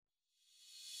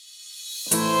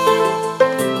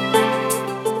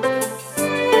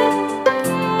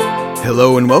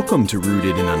Hello and welcome to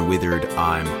Rooted and Unwithered.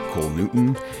 I'm Cole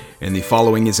Newton, and the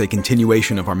following is a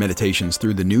continuation of our meditations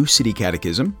through the New City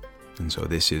Catechism. And so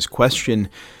this is question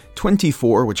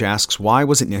 24, which asks, why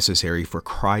was it necessary for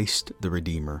Christ the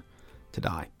Redeemer to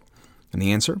die? And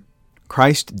the answer,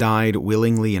 Christ died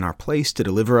willingly in our place to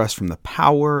deliver us from the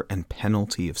power and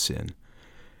penalty of sin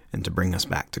and to bring us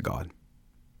back to God.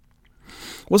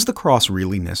 Was the cross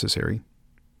really necessary?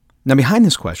 Now, behind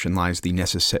this question lies the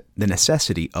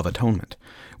necessity of atonement,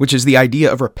 which is the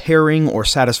idea of repairing or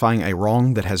satisfying a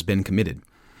wrong that has been committed.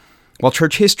 While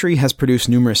church history has produced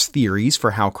numerous theories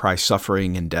for how Christ's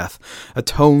suffering and death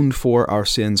atoned for our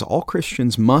sins, all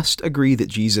Christians must agree that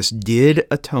Jesus did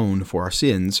atone for our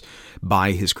sins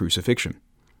by his crucifixion.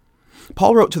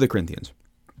 Paul wrote to the Corinthians,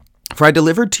 "For I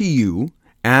delivered to you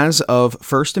as of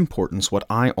first importance what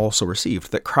I also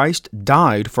received, that Christ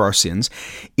died for our sins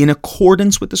in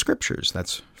accordance with the Scriptures."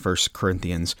 That's 1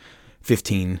 Corinthians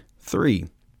 15:3.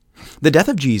 The death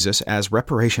of Jesus as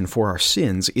reparation for our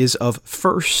sins is of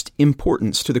first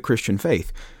importance to the Christian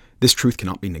faith. This truth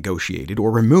cannot be negotiated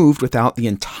or removed without the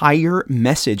entire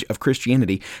message of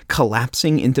Christianity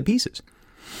collapsing into pieces.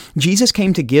 Jesus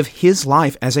came to give his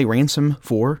life as a ransom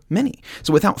for many.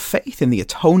 So without faith in the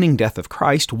atoning death of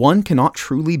Christ, one cannot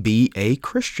truly be a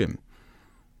Christian.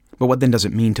 But what then does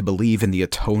it mean to believe in the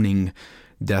atoning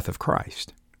death of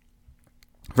Christ?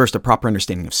 First, a proper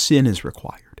understanding of sin is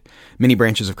required. Many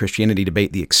branches of Christianity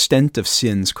debate the extent of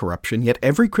sin's corruption, yet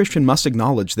every Christian must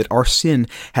acknowledge that our sin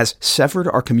has severed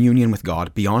our communion with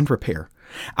God beyond repair.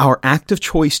 Our act of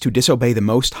choice to disobey the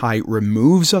Most High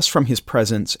removes us from his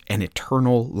presence and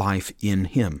eternal life in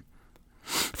him.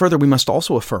 Further, we must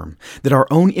also affirm that our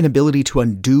own inability to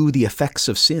undo the effects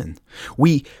of sin.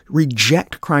 We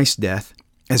reject Christ's death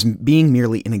as being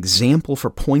merely an example for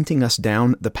pointing us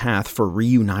down the path for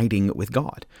reuniting with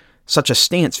God. Such a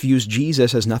stance views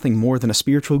Jesus as nothing more than a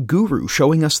spiritual guru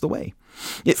showing us the way.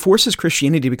 It forces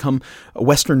Christianity to become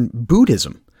Western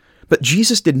Buddhism. But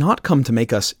Jesus did not come to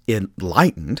make us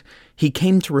enlightened. He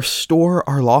came to restore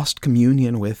our lost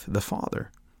communion with the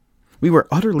Father. We were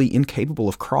utterly incapable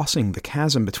of crossing the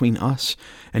chasm between us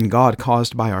and God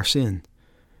caused by our sin.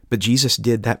 But Jesus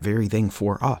did that very thing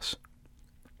for us.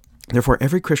 Therefore,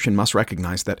 every Christian must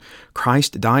recognize that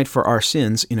Christ died for our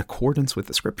sins in accordance with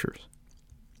the Scriptures.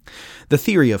 The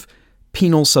theory of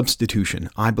penal substitution,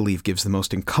 I believe, gives the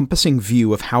most encompassing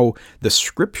view of how the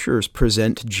Scriptures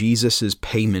present Jesus'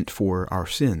 payment for our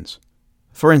sins.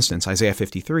 For instance, Isaiah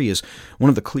 53 is one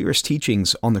of the clearest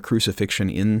teachings on the crucifixion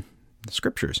in the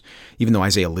Scriptures, even though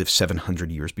Isaiah lived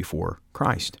 700 years before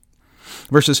Christ.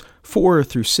 Verses 4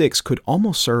 through 6 could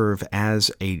almost serve as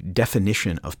a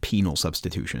definition of penal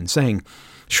substitution, saying,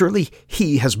 "Surely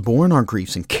he has borne our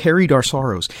griefs and carried our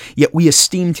sorrows, yet we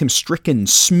esteemed him stricken,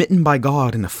 smitten by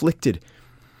God, and afflicted.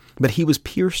 But he was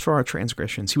pierced for our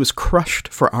transgressions, he was crushed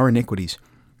for our iniquities.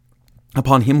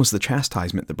 Upon him was the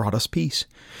chastisement that brought us peace,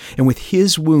 and with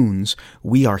his wounds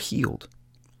we are healed.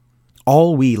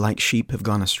 All we like sheep have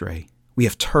gone astray. We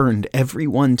have turned every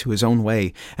one to his own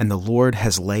way, and the Lord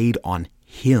has laid on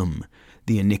him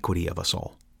the iniquity of us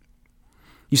all."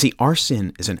 You see, our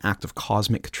sin is an act of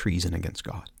cosmic treason against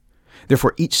God.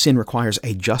 Therefore, each sin requires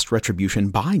a just retribution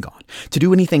by God. To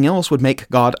do anything else would make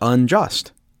God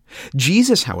unjust.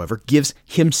 Jesus, however, gives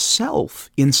himself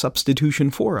in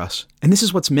substitution for us. And this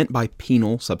is what's meant by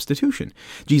penal substitution.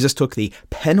 Jesus took the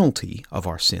penalty of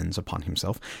our sins upon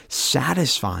himself,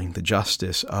 satisfying the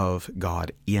justice of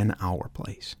God in our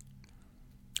place.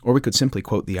 Or we could simply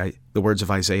quote the words of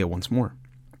Isaiah once more.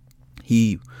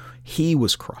 He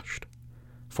was crushed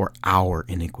for our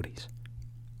iniquities.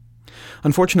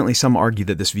 Unfortunately, some argue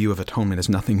that this view of atonement is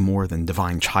nothing more than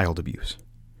divine child abuse.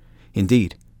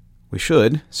 Indeed, we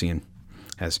should, seeing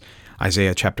as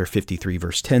Isaiah chapter 53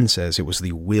 verse 10 says, it was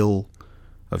the will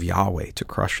of Yahweh to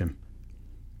crush him.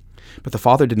 But the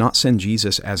Father did not send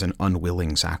Jesus as an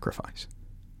unwilling sacrifice.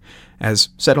 As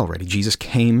said already, Jesus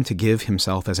came to give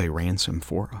himself as a ransom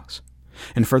for us.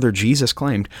 And further, Jesus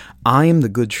claimed, "I am the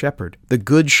good shepherd. The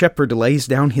good shepherd lays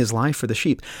down his life for the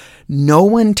sheep. No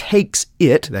one takes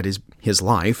it," that is, his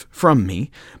life, "from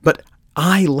me, but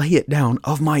I lay it down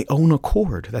of my own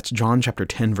accord." That's John chapter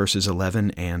 10, verses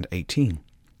 11 and 18.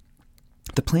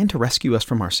 The plan to rescue us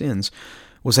from our sins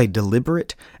was a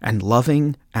deliberate and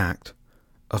loving act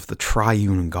of the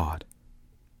triune God.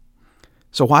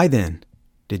 So why then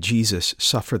did Jesus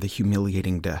suffer the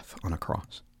humiliating death on a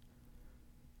cross?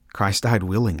 Christ died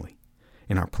willingly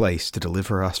in our place to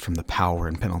deliver us from the power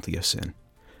and penalty of sin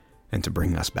and to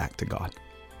bring us back to God.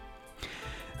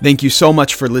 Thank you so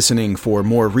much for listening. For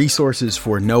more resources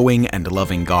for knowing and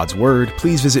loving God's Word,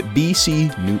 please visit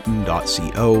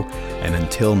bcnewton.co. And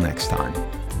until next time,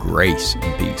 grace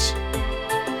and peace.